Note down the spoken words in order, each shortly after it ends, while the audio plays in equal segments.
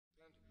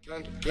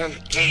Alright, you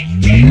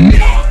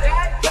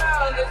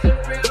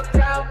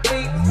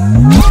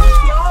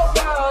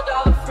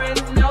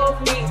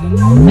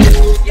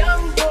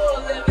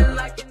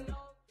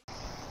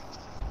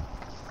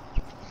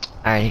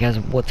guys,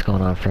 what's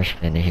going on?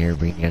 FRESHPANDA here,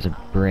 bringing you guys a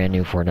brand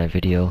new FORTNITE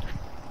video.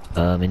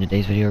 In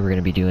today's video, we're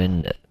gonna be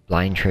doing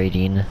blind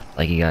trading,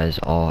 like you guys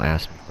all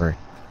asked me for.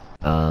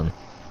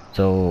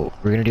 So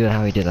we're gonna do it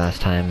how we did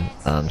last time.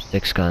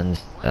 6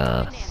 guns.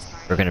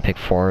 We're gonna pick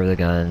 4 of the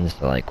guns,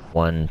 so like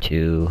 1,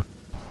 2.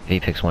 If he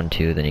picks 1,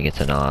 2, then he gets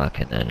a knock,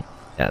 and then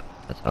yeah,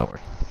 that's how it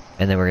works.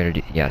 And then we're gonna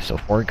do so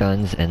 4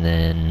 guns, and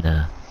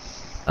then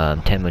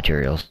 10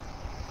 materials.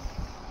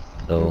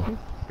 So you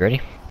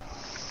ready?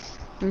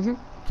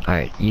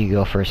 Alright, you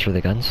go first for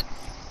the guns.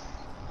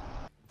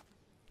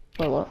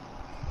 Wait, what?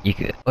 You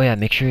could. Oh yeah,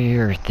 make sure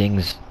your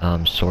things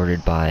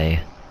sorted by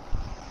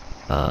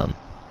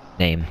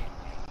name.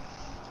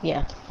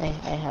 Yeah, I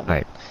have.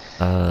 Alright.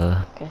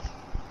 Okay.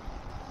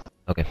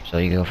 Okay, so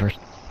you go first.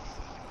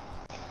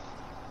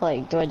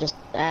 Like, do I just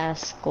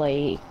ask,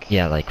 like?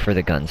 Yeah, like for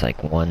the guns,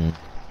 like 1,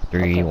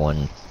 3, Okay.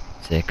 1,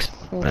 6.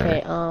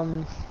 Okay.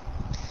 Whatever.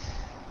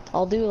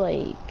 I'll do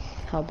like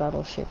how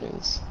battleship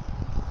is.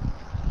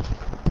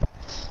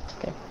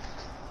 Okay.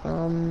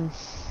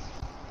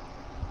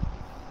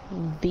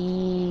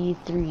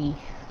 B3.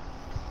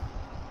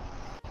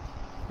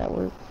 That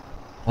work?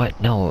 What?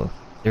 No,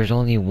 there's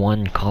only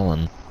 1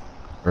 column.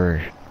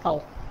 Or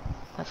Oh,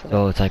 I forgot.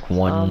 so it's like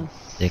 1,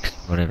 6,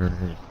 whatever.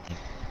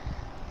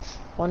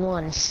 1,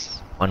 1.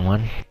 1,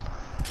 1.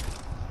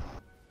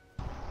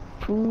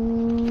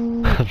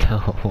 Ooh.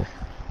 No.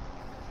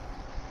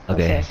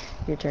 Okay.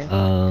 Your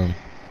turn.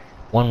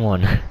 1,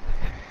 1.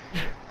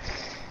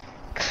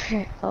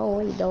 Oh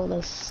wait, no,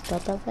 that's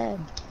not that bad.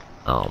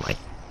 Oh my,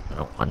 I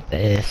don't want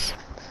this.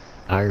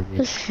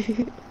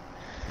 Garbage.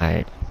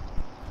 Alright.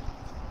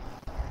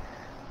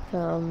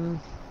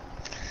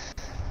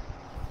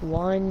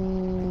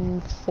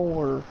 1,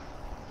 4.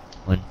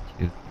 1,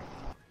 2.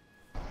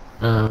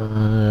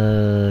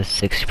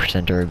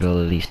 60%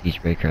 durability,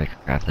 siege breaker, I can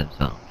craft them,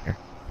 so I don't care.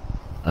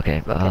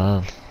 Okay,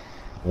 Okay.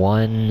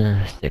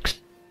 1, 6.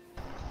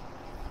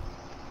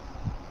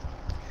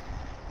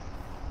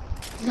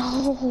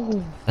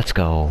 No! Let's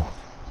go.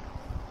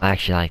 I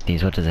actually like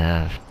these, what does it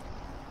have?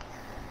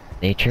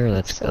 Nature,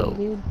 let's So go.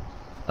 good.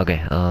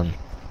 Okay,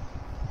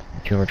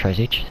 2 more tries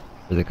each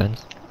for the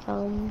guns.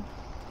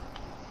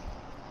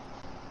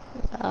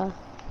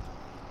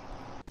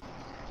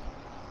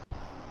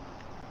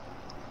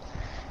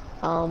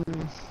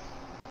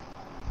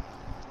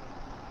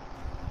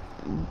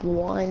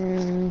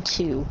 One,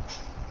 2.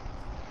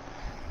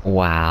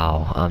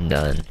 Wow, I'm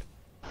done.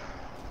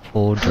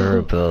 Full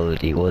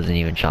durability, wasn't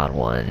even shot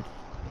 1.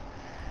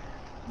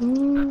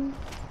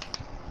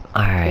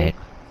 Alright,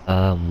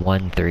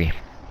 1, 3.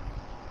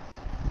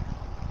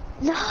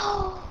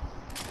 No!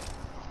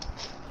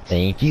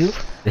 Thank you.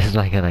 This is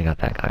my gun I got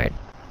back. Alright.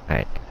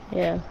 Alright.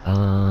 Yeah.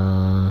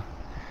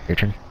 Your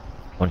turn.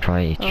 1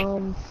 try each.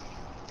 1,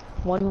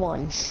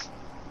 1.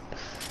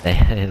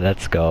 Hey,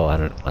 let's go. I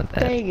don't want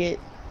that. Dang it.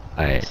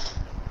 Alright.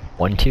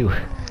 1, 2.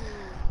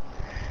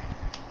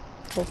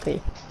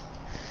 Okay.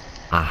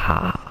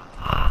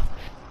 Aha.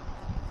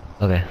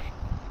 Okay.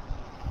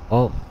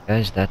 Well,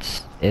 guys,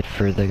 that's it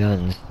for the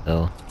guns.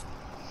 So,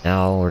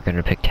 now we're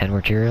gonna pick 10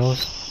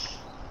 materials.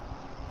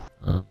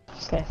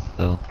 Okay.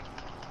 So,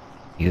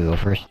 you go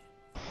first.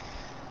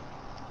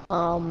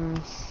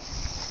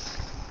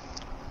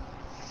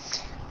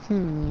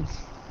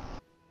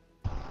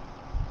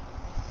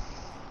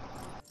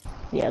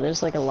 Yeah,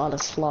 there's like a lot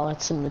of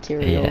slots and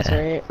materials, Yeah.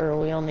 right? Or are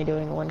we only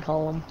doing 1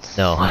 column?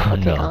 No,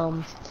 Okay,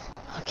 no.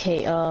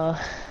 Okay,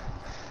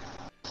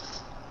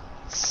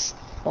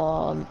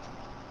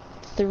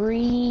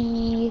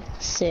 3,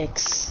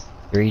 6.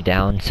 3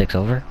 down, 6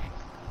 over.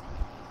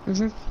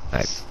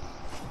 Alright.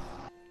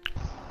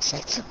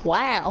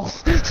 Wow.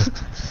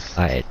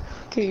 Alright.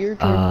 Okay, your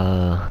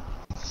turn.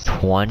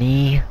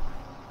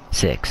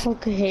 26.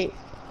 Okay.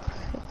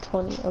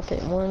 20. Okay,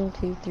 1,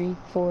 2, 3,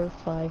 4,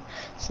 5,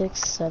 6,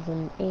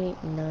 7,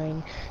 8,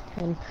 9,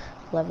 10,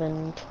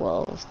 11,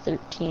 12,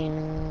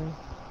 13,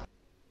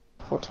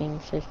 14,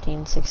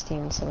 15,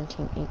 16,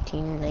 17,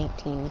 18,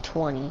 19,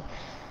 20.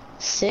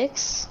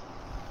 6?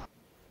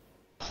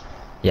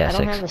 Yeah, I 6.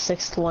 don't have a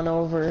 6th one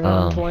over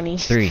 120.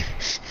 3.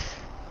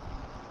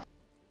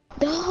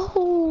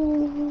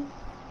 No!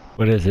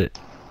 What is it?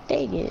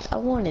 Dang it, I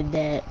wanted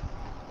that.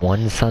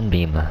 1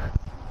 sunbeam.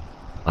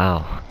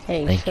 Wow.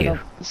 Hey, Thank shut you. up.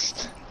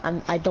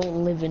 I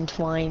don't live in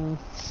Twine.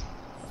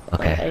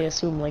 Okay. I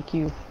assume like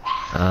you.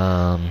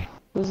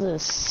 Who's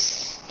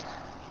this?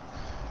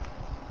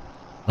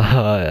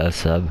 A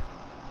sub.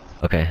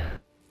 Okay.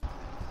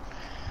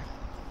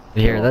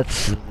 Here, Oh.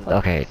 let's.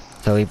 Okay,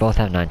 so we both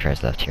have 9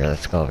 tries left here.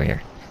 Let's go over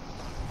here.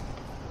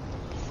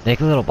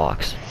 Make a little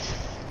box.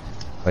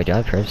 Wait, do I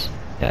have privs?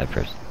 Yeah, I have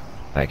privs.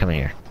 Alright, come in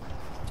here.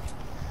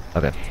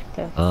 Okay.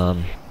 Okay.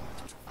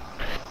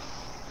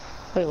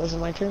 Wait, was it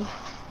my turn?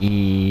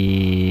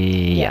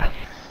 Yeah.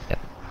 Yep.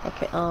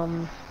 Okay,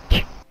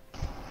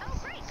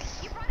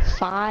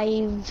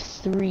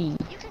 5-3.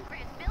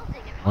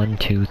 1,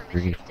 2,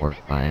 3, 4,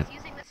 5.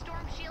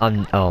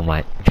 Oh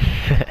my.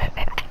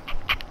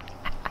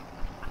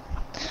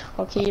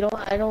 Okay, you know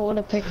what? I don't want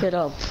to pick it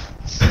up.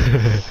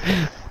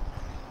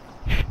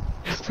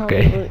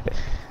 Okay.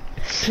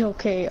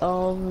 Okay,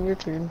 your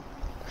turn.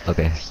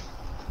 Okay.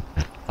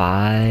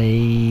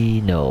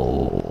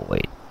 No,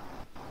 wait.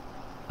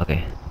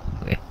 Okay.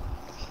 Okay.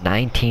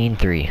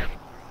 19-3.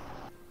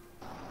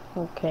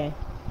 Okay.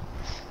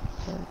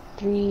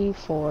 3,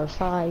 4,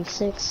 5,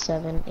 6,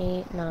 7,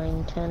 8,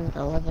 9, 10,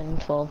 11,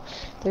 12,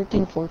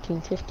 13,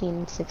 14,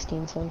 15,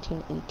 16,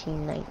 17,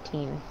 18,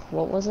 19.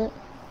 What was it?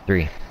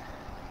 3.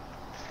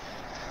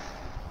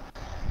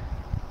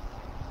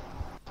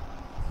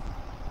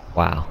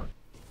 Wow.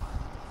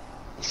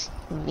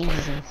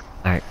 Amazing.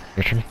 Alright,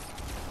 your turn.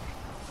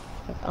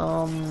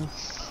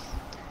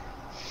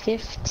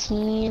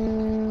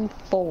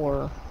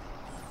 15-4.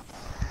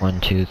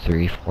 1, 2,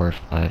 3, 4,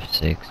 5,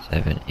 6,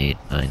 7, 8,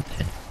 9,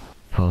 10,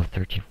 12,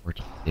 13,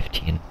 14,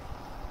 15.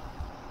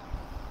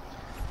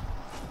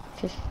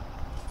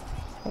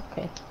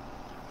 Okay.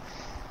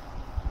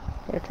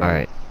 Your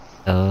turn.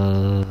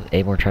 Alright.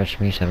 8 more tries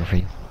for me, 7 for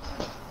you.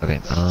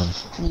 Okay,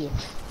 Yeah.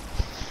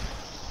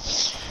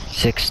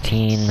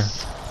 16...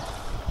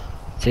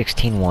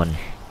 16-1.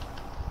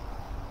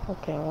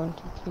 Okay, 1,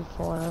 2, 3,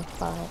 4,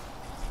 5,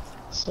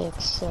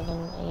 6, 7,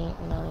 8,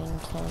 9,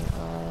 10,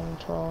 11,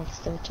 12,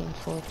 13,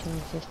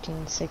 14,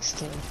 15,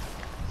 16.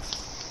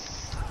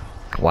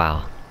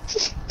 Wow.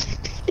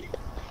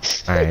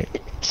 Alright.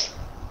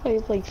 I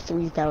have like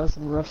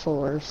 3,000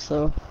 refours,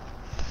 so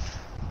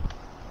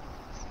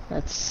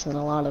that's in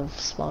a lot of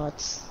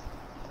spots.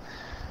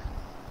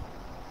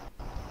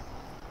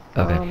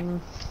 Okay.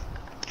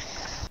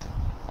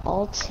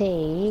 I'll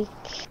take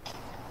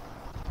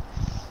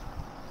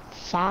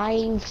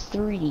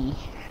 5-3.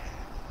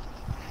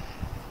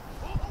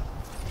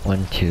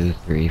 1, 2,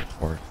 3,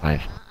 4,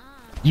 5.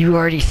 You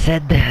already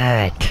said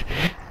that!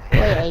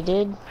 Wait, I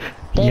did?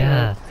 Dang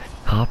Yeah. it.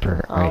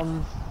 Copper, right.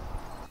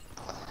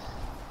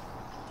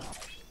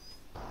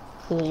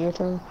 Is it your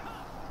turn?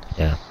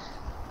 Yeah.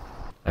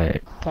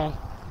 Alright. Okay.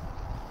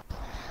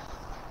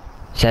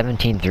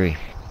 17-3.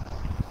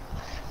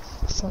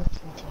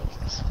 Something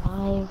takes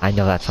 5. I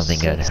know that's something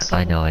good. 6,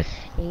 I 7, know it.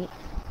 8,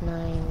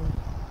 9,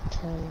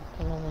 10,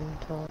 11,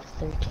 12,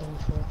 13,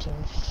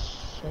 14,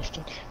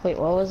 15. Wait,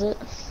 what was it?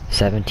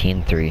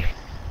 17-3.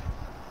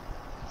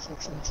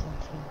 6 and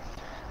 17.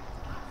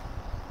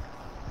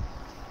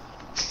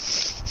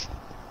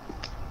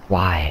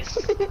 Why?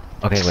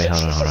 Okay, wait,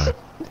 hold on.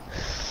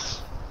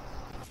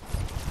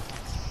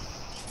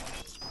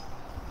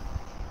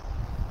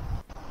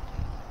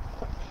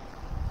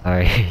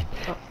 Alright.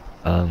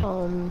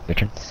 Your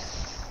turn.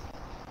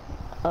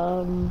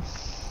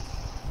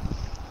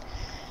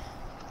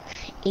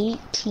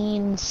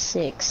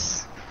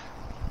 18-6.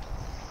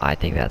 I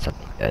think that's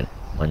something good.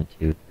 1,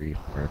 2, 3,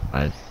 4,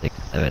 5, 6,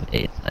 7,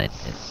 8, 9,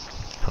 10,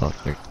 12,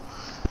 13.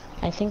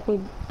 I think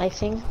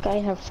I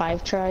have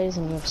 5 tries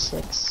and you have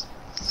 6.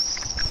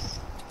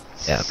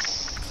 Yeah.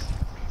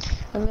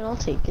 I mean, I'll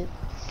take it.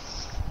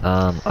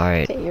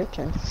 Alright. Okay, your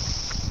turn.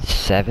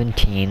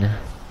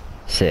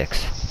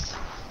 17-6.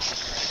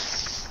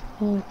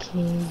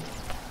 Okay.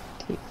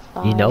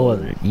 You know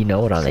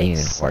what I'm aiming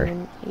 6, for.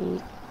 7,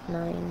 8,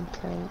 9,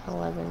 10,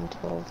 11,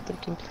 12,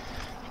 13,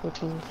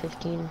 14,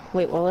 15.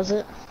 Wait, what was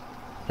it?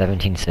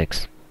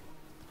 17-6.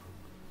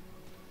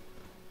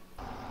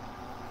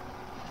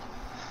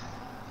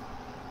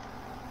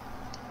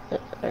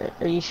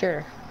 Are you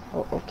sure?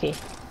 Oh, okay.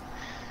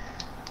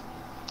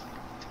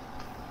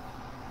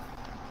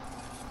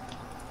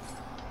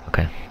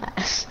 Okay.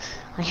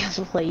 I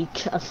have like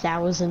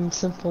 1,000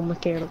 simple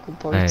mechanical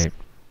parts. Alright.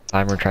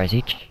 5 more tries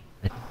each?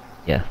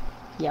 Yeah.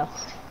 Yeah.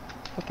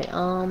 Okay,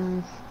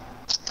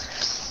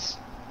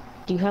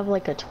 do you have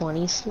like a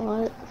 20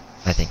 slot?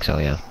 I think so,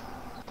 yeah.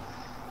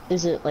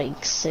 Is it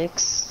like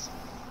 6?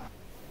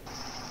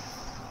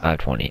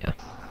 20, yeah.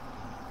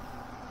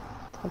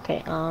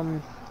 Okay,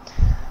 I'll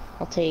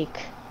take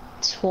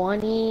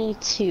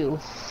 22.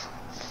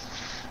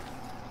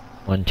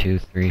 1, 2,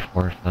 3,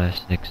 4, 5,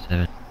 6,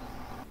 7,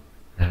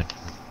 7,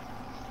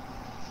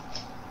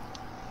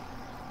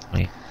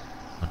 20,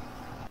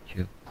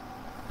 2.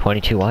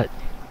 22 what?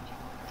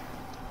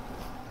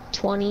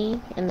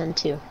 20 and then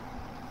 2.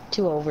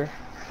 2 over.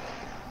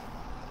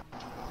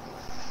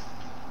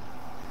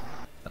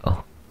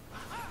 Oh.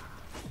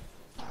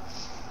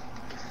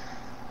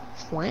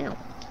 Wow.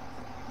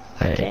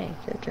 Alright. Okay,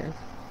 your turn.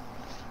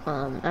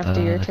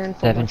 After your turn,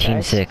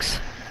 17-6.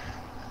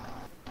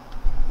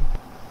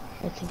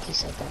 I think you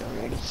said that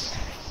already.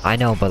 I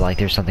know, but like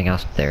there's something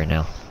else there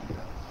now.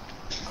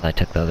 I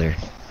took the other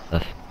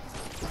stuff.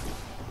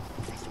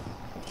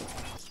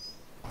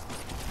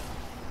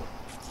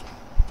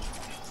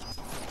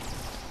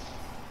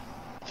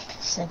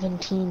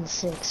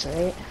 $17-6,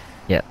 right?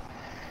 Yep.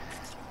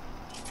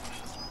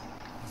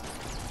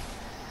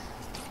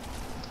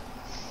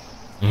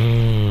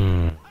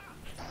 Mmm.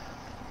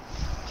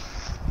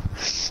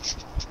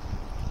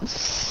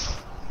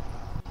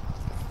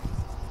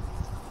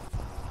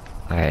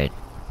 Alright.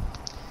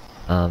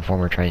 4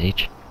 more tries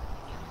each.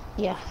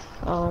 Yeah.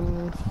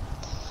 I'll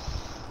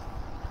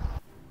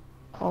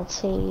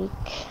take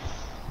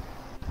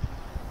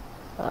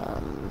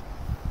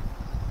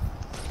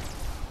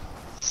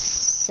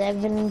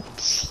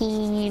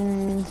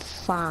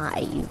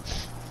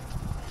 17.5.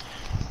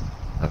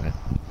 Okay.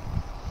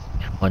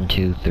 1,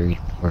 2, 3,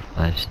 4,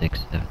 5, 6,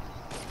 7.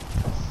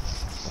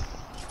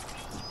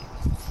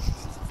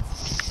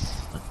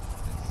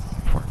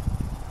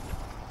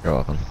 You're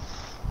welcome.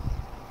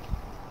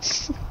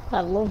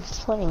 I love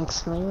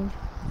planks, man.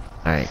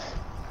 Alright.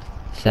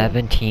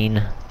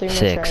 17, 3 more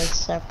 6.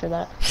 tries after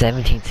that.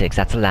 17, 6.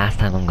 That's the last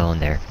time I'm going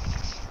there.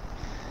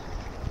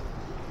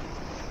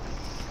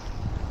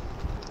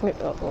 Wait,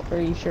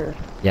 are you sure?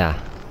 Yeah.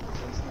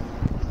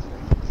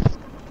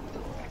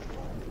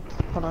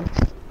 Hold on.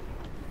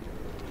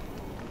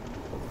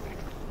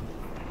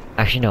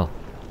 Actually, no.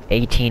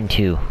 18,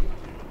 2.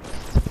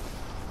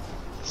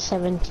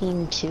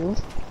 17.2.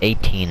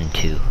 18 and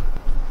 2.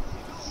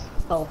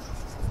 Oh.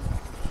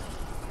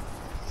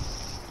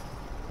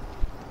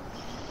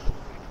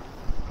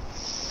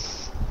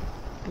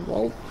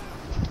 Well.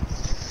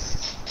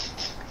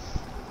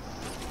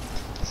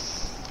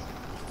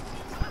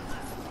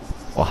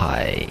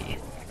 Why?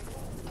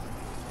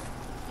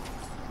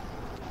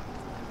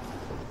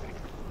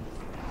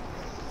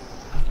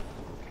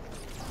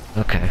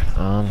 Okay,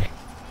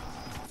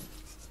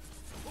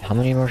 how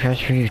many more tries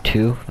for you?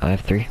 2? I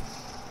have 3.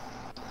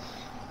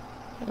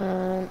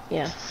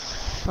 Yeah.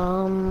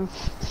 I'll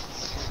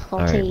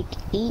Alright. take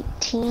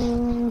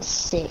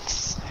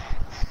 18.6.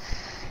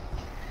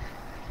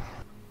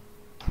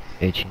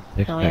 18,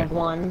 6. Now I have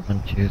 1.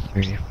 1, 2,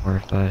 3, 4,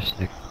 5,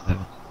 6,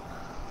 7.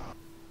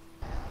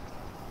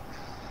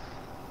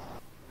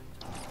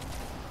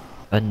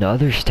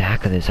 Another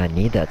stack of this. I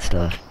need that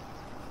stuff.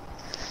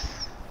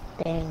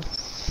 Dang.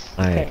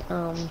 Alright.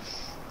 Okay,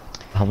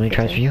 How many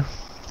tries for you?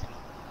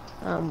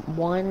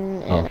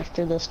 1, and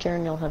after this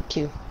turn you'll have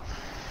 2.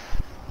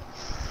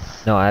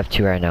 No, I have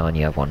 2 right now and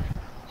you have 1.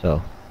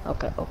 So.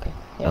 Okay, okay.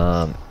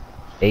 Yeah.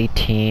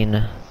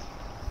 18.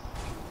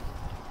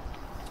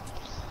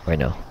 Wait,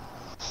 no.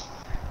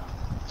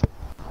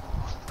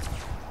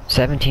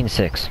 17,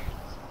 6.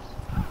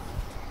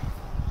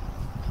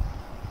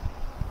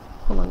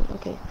 Hold on,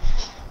 okay.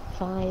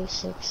 5,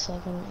 6,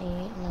 7, 8,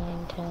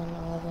 9, 10,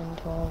 11,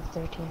 12,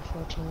 13,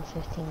 14,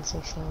 15,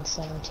 16,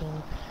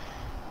 17.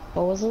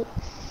 What was it?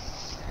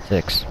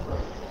 6.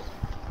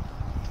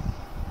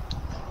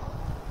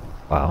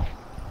 Wow.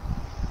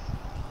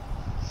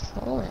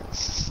 Hold on.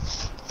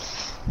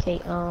 Okay,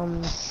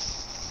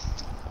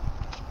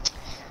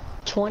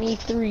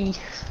 23.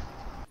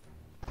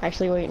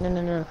 Actually, wait,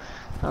 no.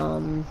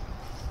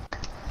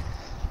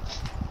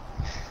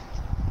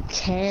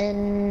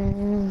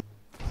 10,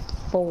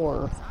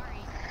 4.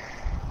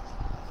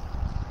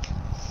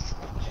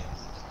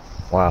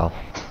 Wow.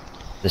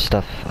 This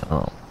stuff,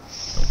 oh.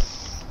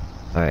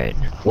 Alright,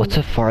 what's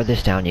the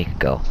farthest down you could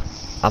go?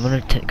 I'm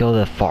gonna go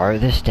the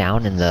farthest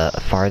down and the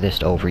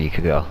farthest over you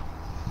could go.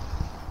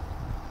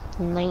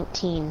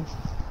 19.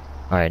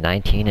 Alright,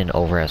 19 and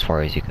over as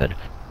far as you could.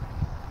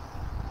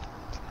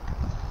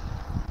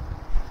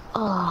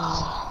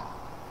 Oh.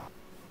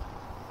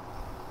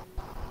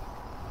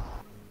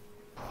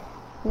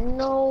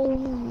 No.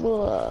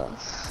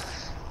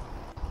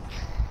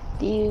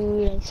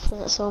 Dude, I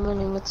spent so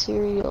many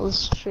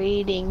materials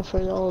trading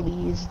for all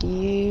these,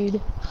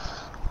 dude.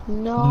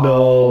 No.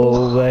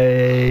 No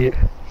way.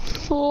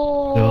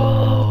 Oh.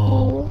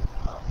 No.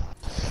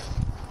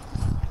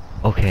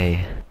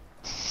 Okay.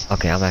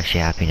 Okay, I'm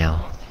actually happy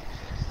now.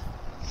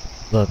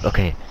 Look,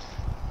 okay.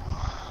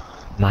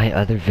 My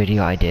other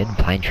video I did,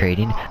 blind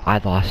trading, I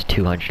lost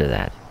 200 of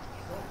that.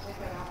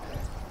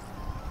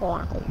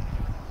 Wow.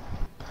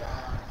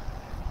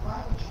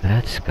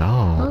 Let's go.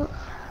 Huh?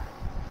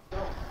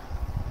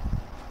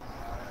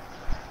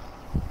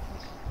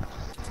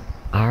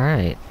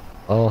 Alright.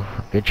 Oh,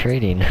 good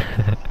trading.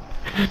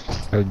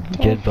 Or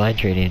good blind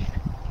trading.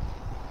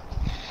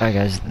 Alright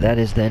guys, that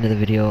is the end of the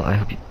video. I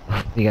hope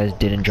you guys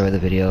did enjoy the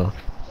video.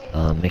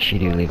 Make sure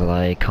you do leave a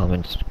like,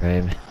 comment,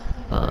 subscribe.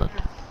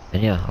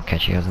 And yeah, I'll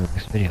catch you guys in the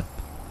next video.